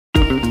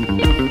Okay,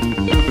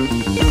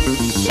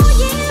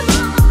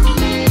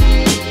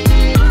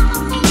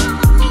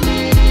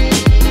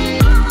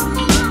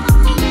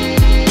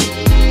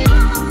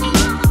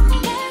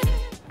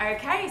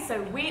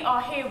 so we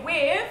are here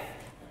with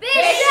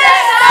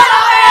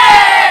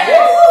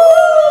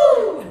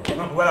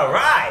Well, all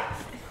right.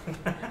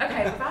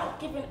 Okay, without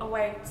giving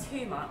away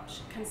too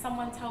much, can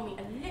someone tell me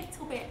a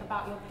little bit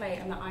about your play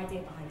and the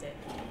idea behind it?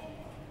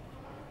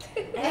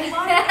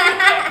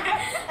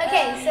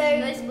 Okay, so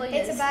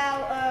it's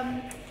about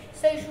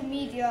social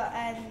media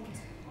and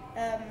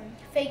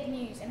fake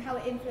news and how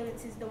it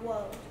influences the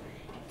world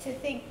to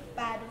think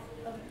bad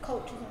of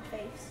cultures and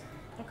faiths.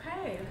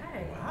 Okay.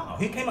 Wow,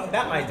 who came up with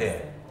that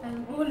idea?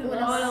 All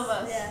of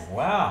us. Yeah.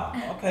 Wow.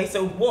 Okay,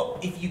 so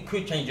what, if you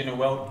could change in the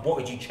world, what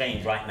would you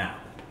change right now?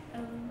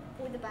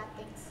 All the bad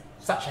things.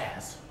 Such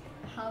as?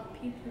 How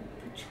people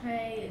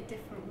portray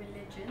different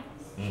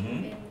religions.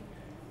 Mm-hmm.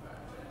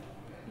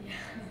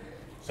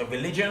 So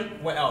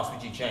religion, what else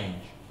would you change?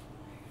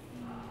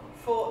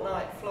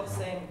 Fortnite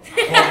flossing.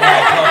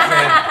 Fortnite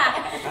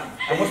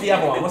flossing. And what's the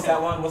other one? What's that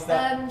one? What's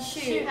that?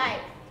 Shoe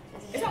hype.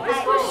 Is that what it's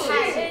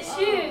called? It's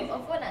shoe. I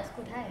thought that's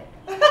called hype.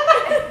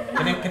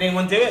 Can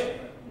anyone do it?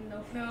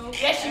 No.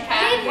 Yes, you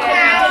can. You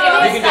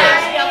can do it.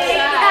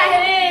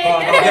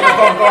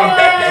 Go on.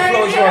 The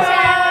floor is yours.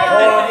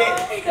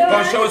 Go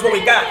on, show us what we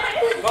got.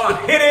 Go on,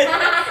 hit it.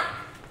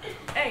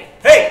 Hey.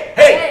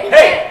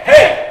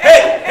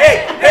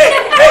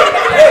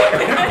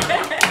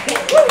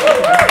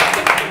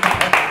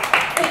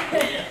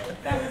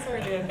 That was so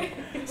good.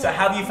 So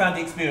how have you found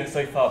the experience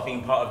so far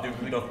being part of the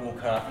Rudolph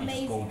Walker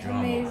school drama?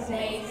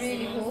 Amazing.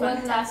 Really cool.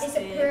 Fantastic. It's a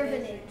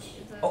privilege.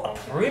 Oh, a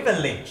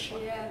privilege.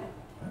 Yeah.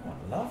 Oh, I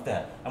love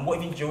that. And what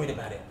have you enjoyed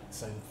about it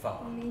so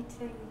far?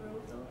 Meeting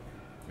Rudolph.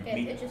 Get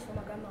pictures for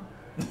my grandma.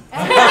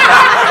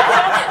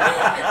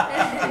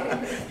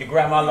 Your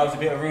grandma loves a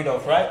bit of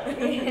Rudolph, right?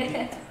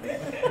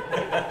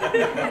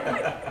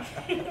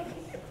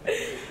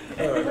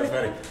 Oh, that's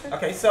funny.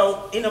 Okay,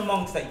 so in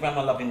amongst that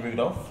grandma loving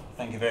Rudolph,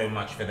 thank you very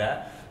much for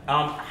that.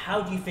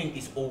 How do you think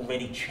it's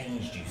already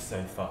changed you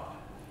so far?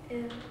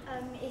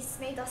 It's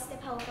made us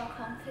step out of our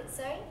comfort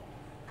zone,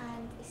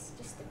 and it's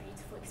just a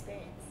beautiful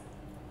experience.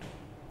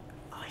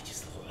 I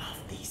just love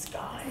these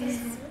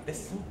guys. They're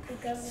so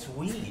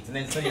sweet, and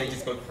then suddenly they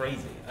just go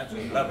crazy. I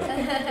absolutely love it.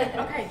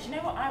 Okay, do you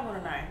know what I want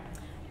to know?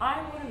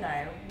 I want to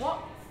know, what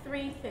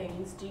 3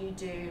 things do you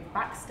do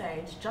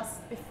backstage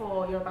just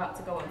before you're about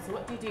to go on? So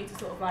what do you do to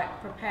sort of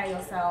like prepare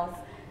yourself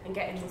and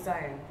get in the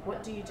zone?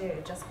 What do you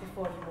do just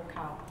before you walk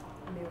out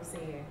and we will see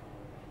you?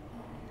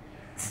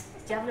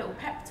 Do you have a little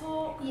pep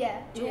talk?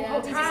 Yeah. Do you all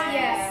hold hands?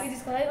 Yeah. We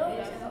just go like,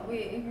 oh.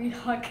 We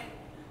hug.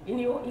 And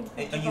you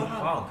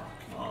hug?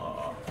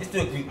 Oh, let's do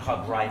a group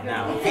hug right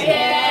now. I'm feeling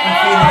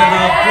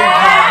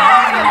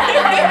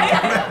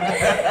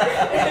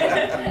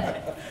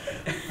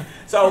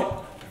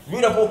So,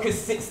 Rudolph Walker's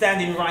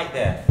standing right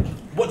there.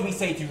 What do we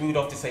say to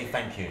Rudolph to say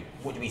thank you?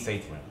 What do we say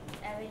to him?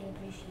 I really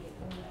appreciate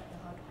all the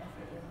hard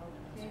effort you help.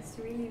 It's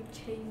really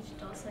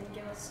changed us and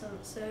given us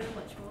so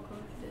much more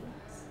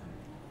confidence.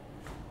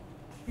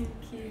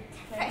 Thank you.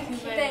 Thank you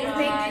very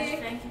much.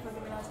 Thank you for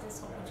giving us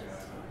this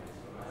opportunity.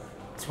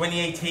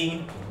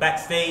 2018,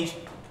 backstage,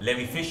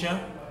 Larry Fisher.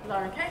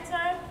 Lauren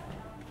Cato.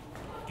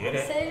 Get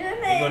it? Say your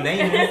Get your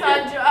name.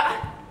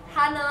 Sandra.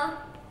 Hannah,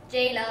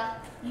 Jayla,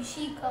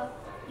 Yushika,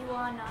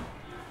 Ioana.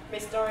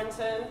 Miss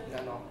Dorrington.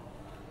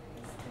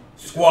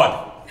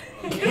 Squad.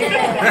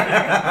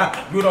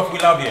 Rudolph, we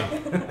love you.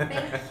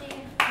 Thank you.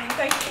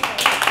 Thank you.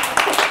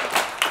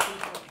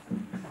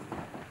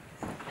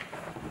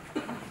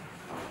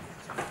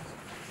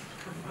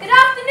 Good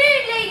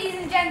afternoon, ladies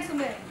and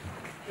gentlemen.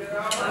 Good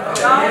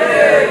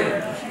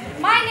afternoon.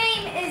 My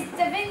name is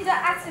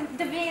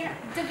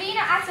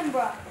Davina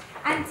Attenborough,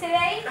 and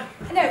today,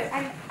 and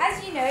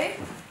as you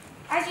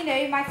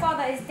know, my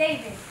father is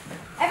David.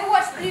 Ever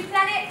watched Blue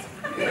Planet?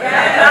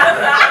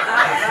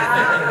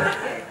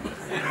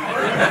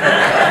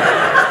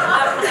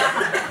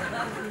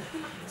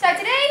 So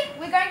today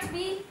we're going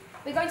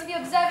to be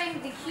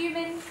observing the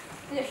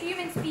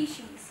human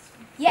species.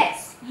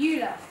 Yes,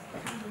 Eula.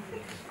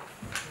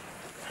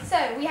 So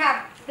we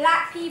have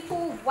black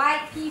people,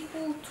 white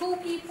people, tall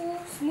people,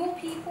 small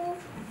people,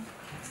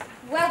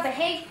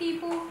 well-behaved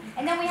people,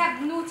 and then we have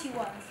the naughty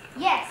ones.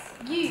 Yes,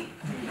 you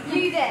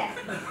there,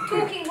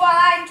 talking while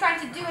I'm trying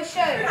to do a show.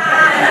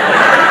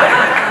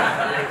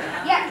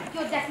 Yeah,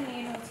 you're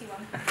definitely a naughty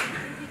one.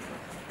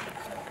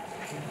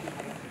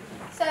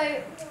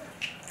 So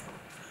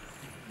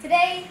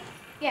today,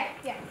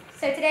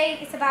 So today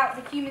it's about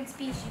the human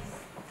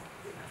species.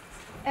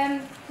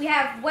 We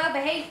have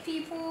well-behaved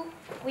people.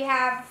 We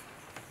have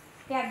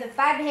the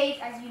bad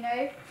behaved, as you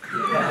know.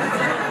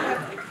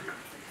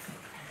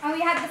 And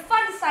we have the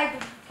fun side of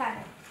the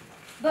planet.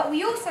 But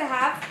we also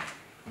have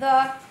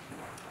the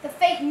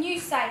fake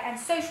news side and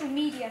social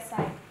media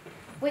side,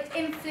 which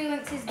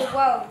influences the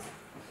world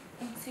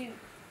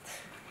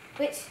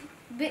which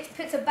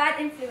puts a bad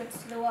influence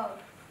to the world.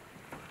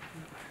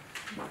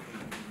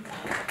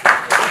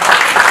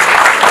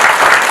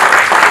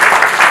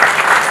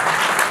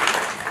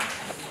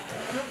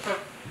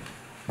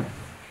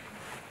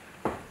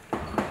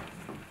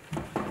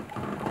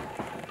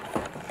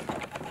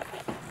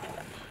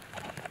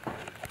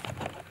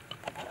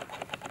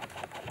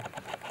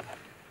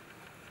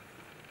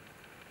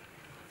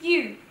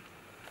 You.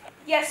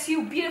 Yes,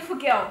 you beautiful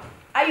girl.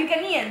 Are you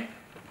Ghanaian?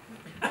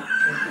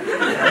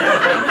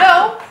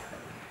 No.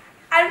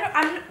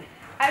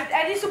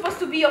 Are you supposed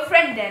to be your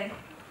friend then?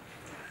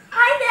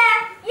 Hi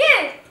there.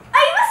 You.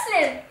 Are you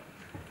Muslim?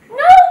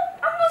 No,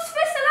 I'm not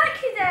supposed to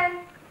like you then.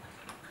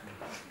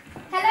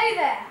 Hello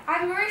there.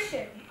 I'm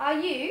Mauritian. Are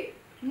you?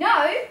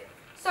 No.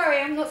 Sorry,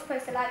 I'm not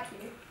supposed to like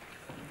you.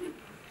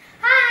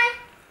 Hi.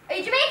 Are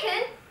you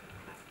Jamaican?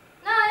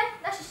 No,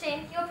 that's a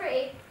shame. You're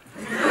pretty.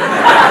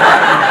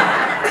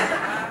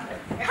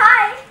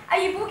 Hi. Are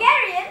you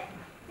Bulgarian?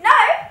 No.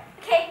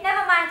 Okay,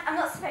 never mind. I'm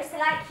not supposed to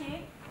like you.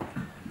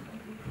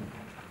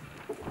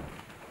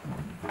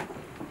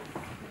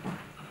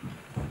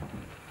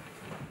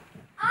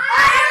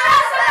 I'm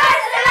not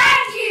supposed to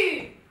like you.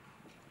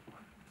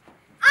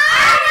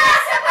 I'm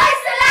not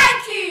supposed to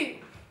like you.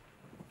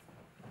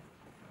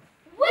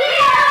 We're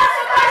not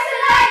supposed to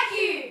like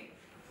you.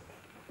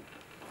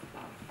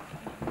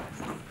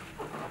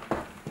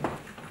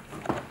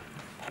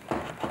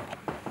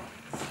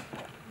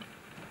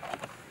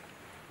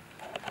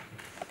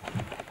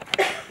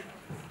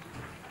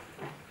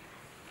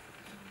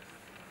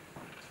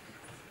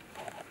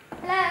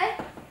 Hello?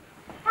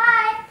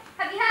 Hi,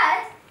 have you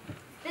heard?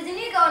 There's a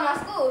new girl in our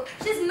school.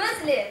 She's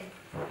Muslim.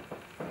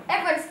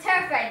 Everyone's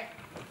terrified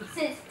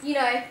since, you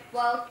know,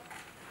 well,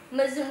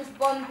 Muslims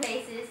bomb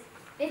places.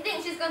 They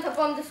think she's going to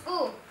bomb the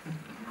school.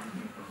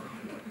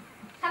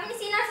 Haven't you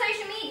seen our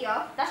social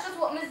media? That's just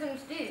what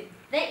Muslims do.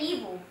 They're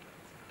evil.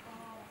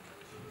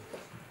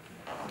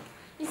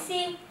 You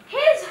see,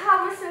 here's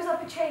how Muslims are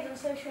portrayed on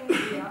social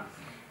media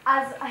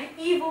as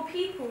evil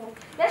people.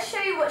 Let's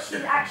show you what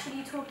she's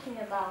actually talking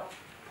about.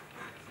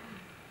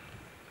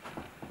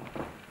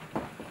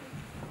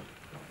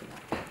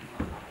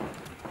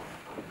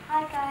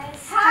 Hi guys.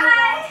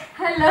 Hi.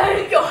 Hello,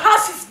 your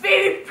house is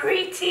very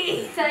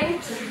pretty.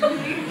 Thank you.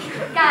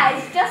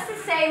 Guys, just to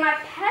say, my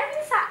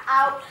parents are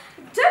out.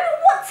 Don't know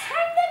what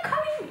time they're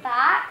coming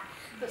back,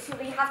 but so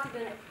we have to be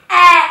on an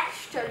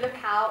extra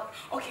lookout.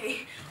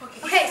 Okay.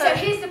 Okay, so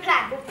here's the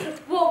plan.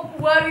 What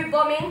were we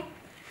bombing?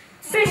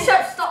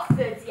 Bishop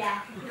Stopford,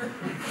 yeah.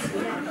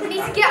 We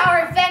need to get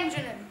our revenge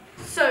on them.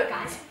 So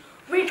guys,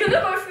 we're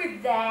gonna go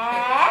through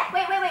there.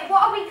 Wait.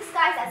 What are we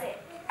disguised as it?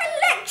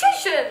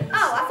 Electricians!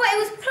 Oh, I thought it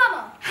was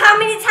plumber. How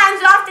many times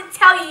do I have to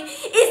tell you?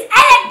 It's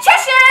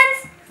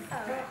electricians!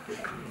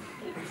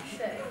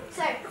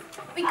 So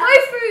we go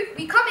through.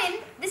 We come in.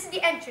 This is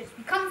the entrance.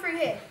 We come through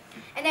here,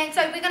 and then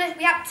so we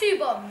have 2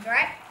 bombs,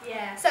 right?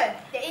 Yeah. So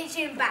they're each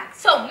in bags.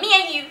 So me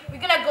and you,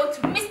 we're gonna go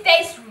to Miss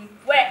Day's room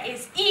where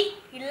it's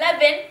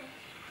E11.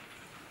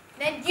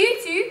 Then you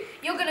 2,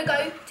 you're gonna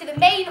go to the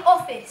main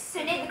office.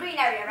 So near the green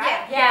area,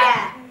 right?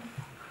 Yeah.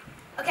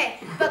 Okay,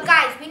 but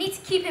guys, we need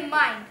to keep in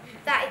mind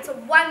that it's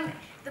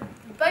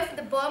both of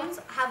the bombs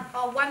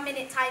are 1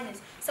 minute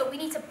timers. So we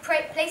need to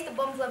place the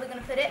bombs where we're going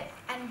to put it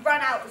and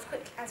run out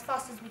as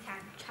fast as we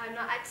can. Try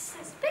not to act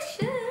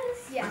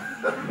suspicious. Yeah.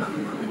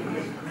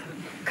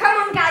 Come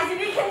on, guys, if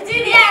we can do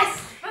this. Yes.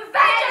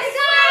 Revenge!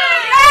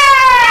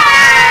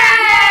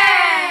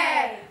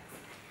 Yay!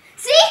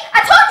 See?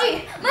 I told you!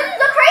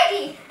 Muslims are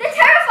crazy! They're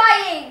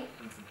terrifying!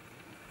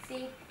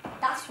 See,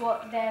 that's what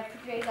they're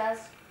portrayed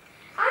as.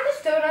 I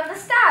just don't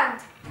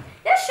understand.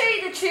 Let's show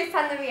you the truth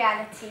and the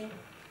reality.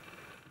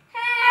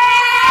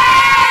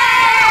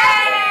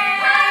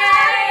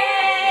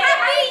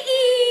 Happy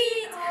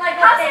Eid!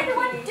 How's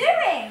everyone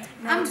doing?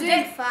 I'm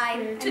doing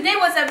fine. Today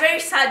was a very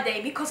sad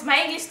day because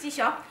my English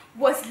teacher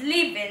was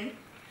leaving.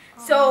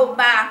 So,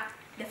 but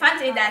the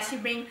fancy that she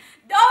bring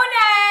donuts.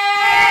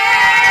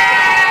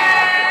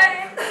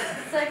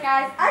 So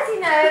guys, as you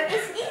know,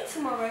 it's Eid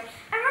tomorrow,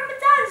 and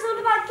Ramadan is all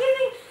about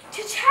giving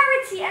to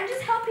charity and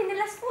just helping the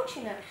less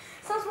fortunate.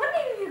 So I was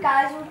wondering if you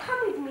guys would come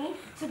with me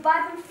to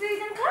buy them food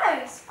and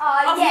clothes.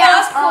 Of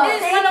yeah. course, this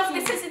is thank one of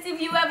you. the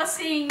sensitive you ever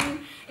seen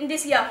in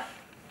this year.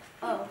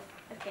 Oh,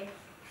 okay.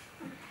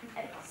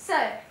 So,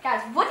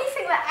 guys, what do you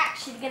think we're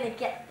actually going to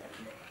get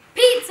them?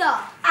 Pizza!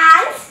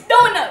 And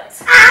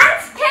Donuts.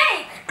 and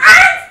cake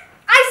and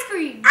Ice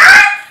cream!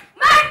 and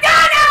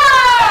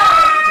McDonald's!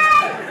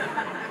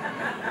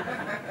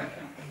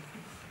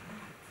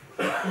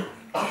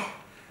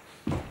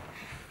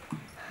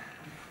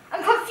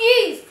 I'm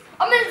confused.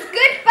 I mean, it's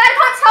good, but I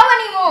can't tell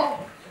anymore.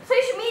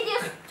 Social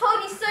media's told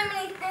me so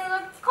many things,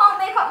 I can't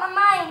make up my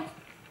mind.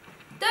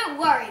 Don't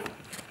worry.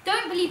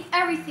 Don't believe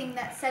everything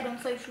that's said on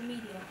social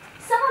media.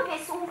 Some of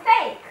it's all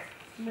fake.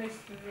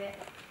 Most of it.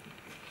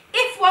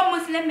 If one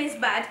Muslim is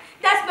bad,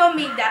 does not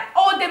mean that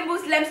all the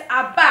Muslims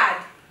are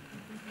bad.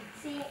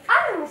 See,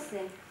 I'm a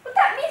Muslim. What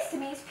that means to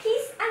me is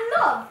peace and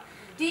love.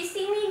 Do you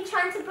see me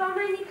trying to bomb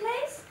any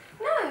place?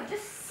 No,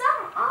 just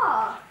some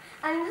are.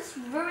 And just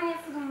ruin it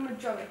for the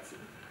majority.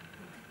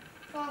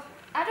 Well,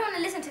 I don't want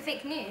to listen to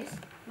fake news.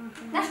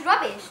 That's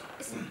rubbish.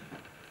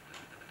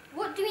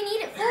 What do we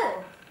need it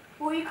for?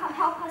 Will you come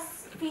help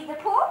us feed the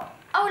poor?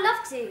 I would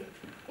love to.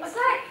 It's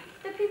like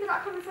the people that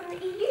are coming from the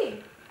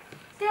EU.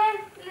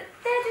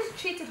 They're just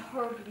treated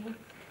horribly.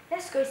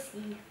 Let's go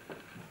see.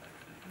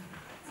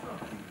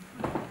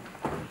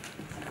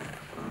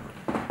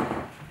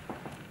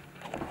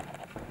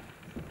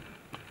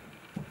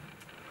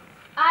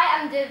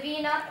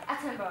 Davina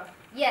Attenborough.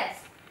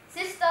 Yes,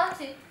 sister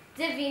to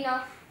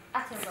Davina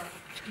Attenborough.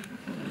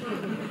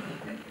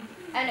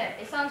 I know,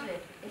 it sounds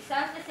weird. It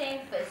sounds the same,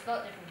 but it's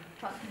spelled differently.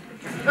 Trust me.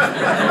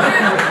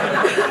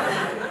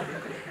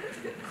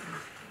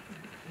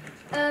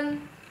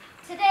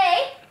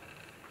 Today,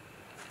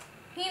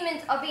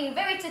 humans are being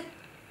very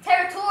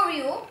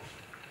territorial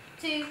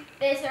to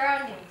their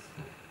surroundings.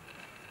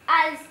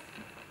 As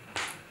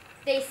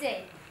they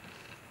say,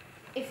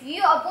 if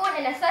you are born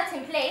in a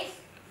certain place,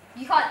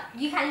 you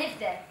can live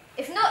there.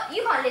 If not,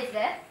 you can't live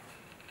there.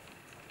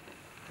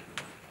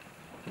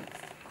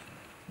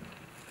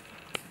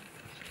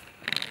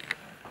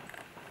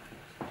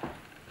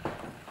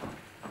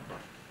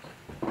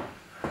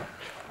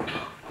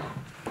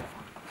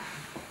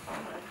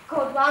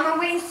 God, why am I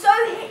waiting so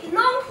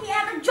long here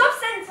at the job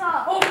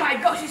centre? Oh my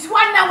gosh, it's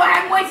 1 hour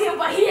I'm waiting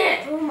over here.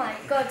 Oh my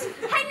God.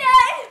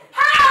 Hello!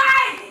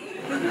 Hi!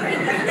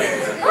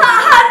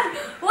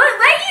 Where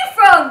are you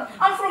from?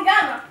 I'm from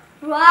Ghana.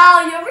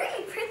 Wow, you're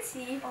really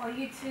pretty. Oh,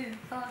 you too.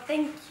 Oh,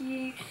 thank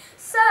you.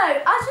 So,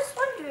 I was just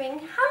wondering,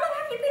 how long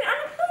have you been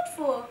unemployed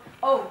for?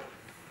 Oh,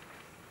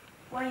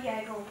 1 year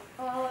ago.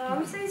 Oh,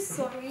 I'm so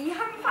sorry. You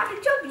haven't found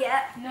a job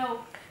yet?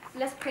 No.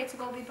 Let's pray to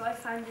God we both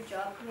find a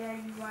job. Yeah,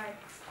 you're right.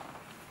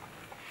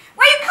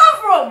 Where you come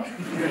from?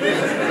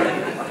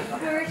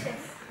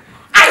 Mauritius.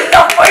 I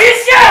love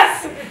Mauritius!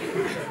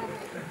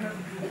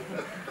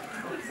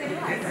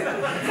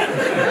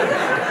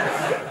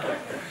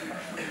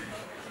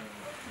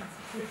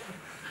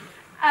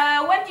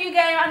 When do you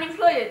get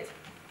unemployed?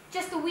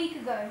 Just a week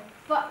ago,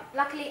 but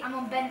luckily I'm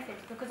on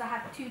benefits because I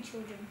have 2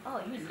 children.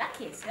 Oh, you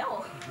lucky as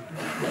hell.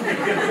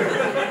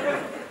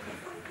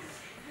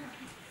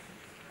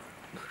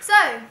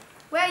 So,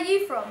 where are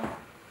you from?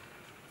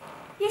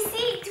 You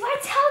see, do I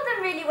tell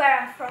them really where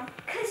I'm from?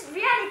 Because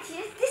reality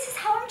is, this is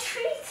how I'm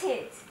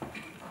treated.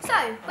 So,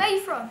 where are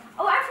you from?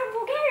 Oh, I'm from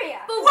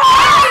Bulgaria.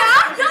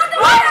 Bulgaria? You're the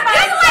one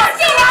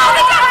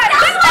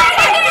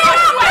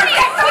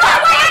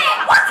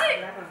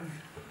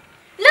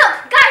Look,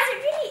 guys, it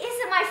really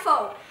isn't my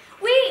fault.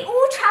 We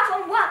all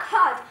travel and work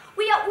hard.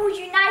 We are all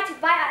united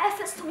by our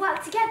efforts to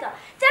work together.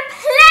 There are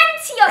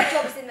plenty of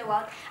jobs in the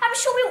world. I'm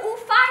sure we'll all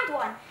find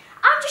one.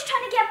 I'm just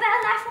trying to get a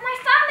better life for my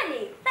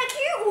family, like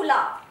you all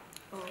are.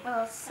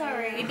 Oh,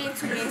 sorry. You're being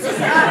too mean.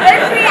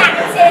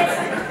 Overreacted.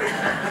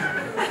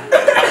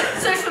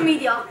 Social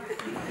media.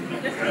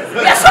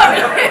 Yeah,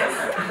 sorry.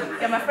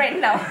 You're my friend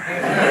now.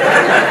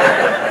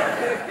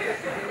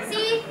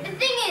 See, the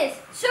thing is,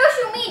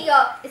 social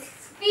media is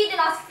feeding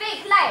us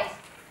fake lives.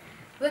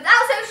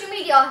 Without social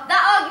media,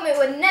 that argument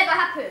would never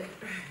happen.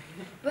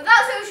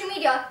 Without social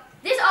media,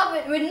 this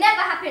argument would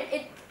never happen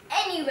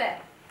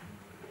anywhere.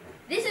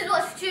 This is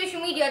what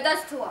social media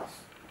does to us.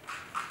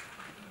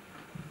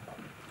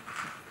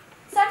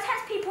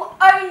 Sometimes people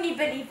only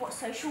believe what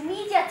social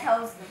media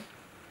tells them.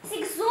 It's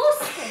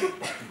exhausting.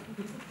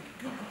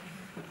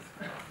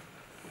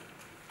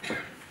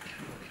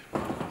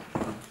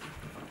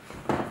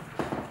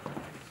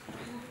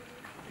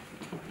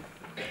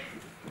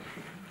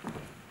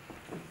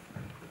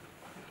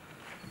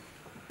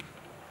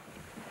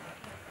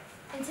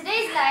 In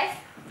today's life,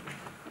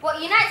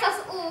 what unites us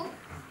all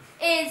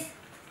is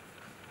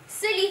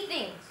silly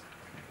things.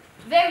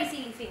 Very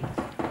silly things.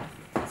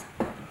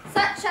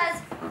 Such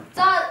as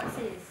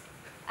dances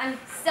and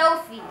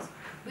selfies,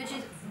 which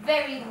is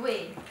very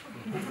weird.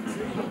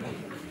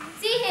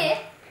 See here,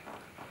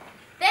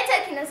 they're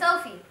taking a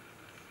selfie.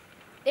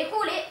 They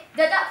call it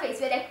the duck face,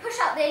 where they push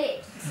out their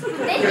lips.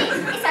 They think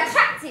it's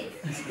attractive.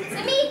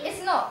 To me,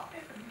 it's not.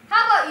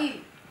 How about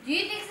you? Do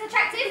you think it's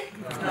attractive?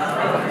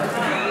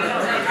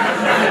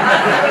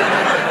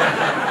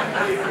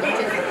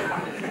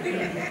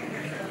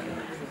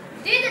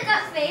 Do the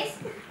duck face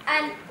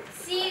and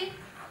see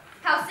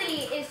how silly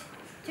it is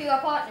to your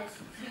partners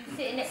who's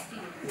sitting next to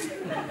you.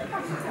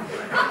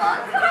 Come on,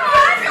 come on!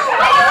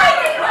 What are you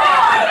waiting for?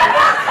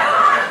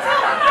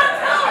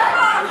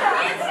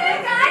 You two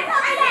guys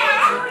up there!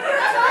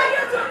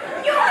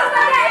 You're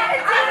over there!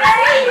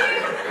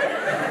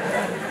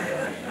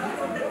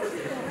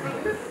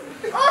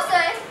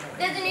 Also,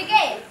 there's a new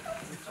game.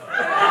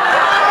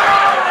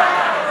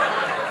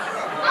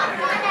 Up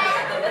one there,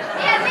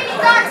 they have many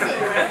dances.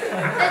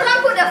 There's one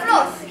called the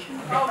floss.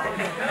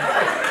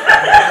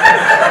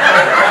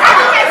 As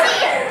you can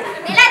see,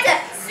 they like to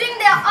swing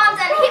their arms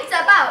and hips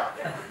about.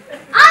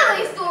 I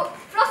always thought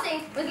flossing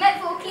was meant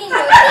for clean your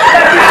teeth.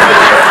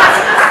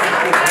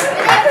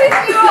 But they proved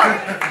me wrong.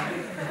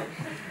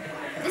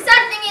 The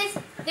sad thing is,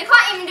 they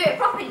can't even do it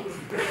properly.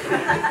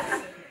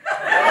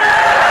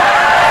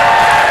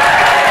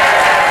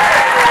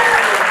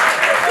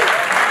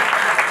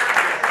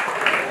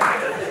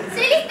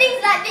 Silly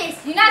things like this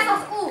unite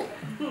us all,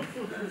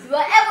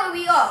 wherever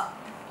we are.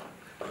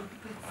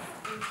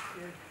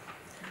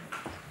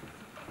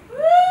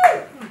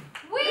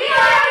 We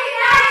are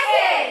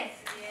united!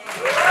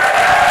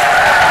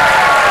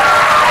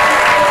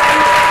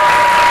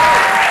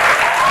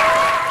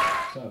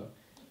 So,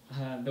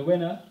 the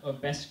winner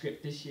of Best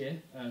Script this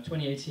year,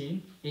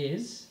 2018,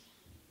 is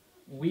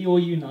We All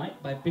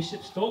Unite by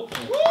Bishop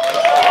Stopford.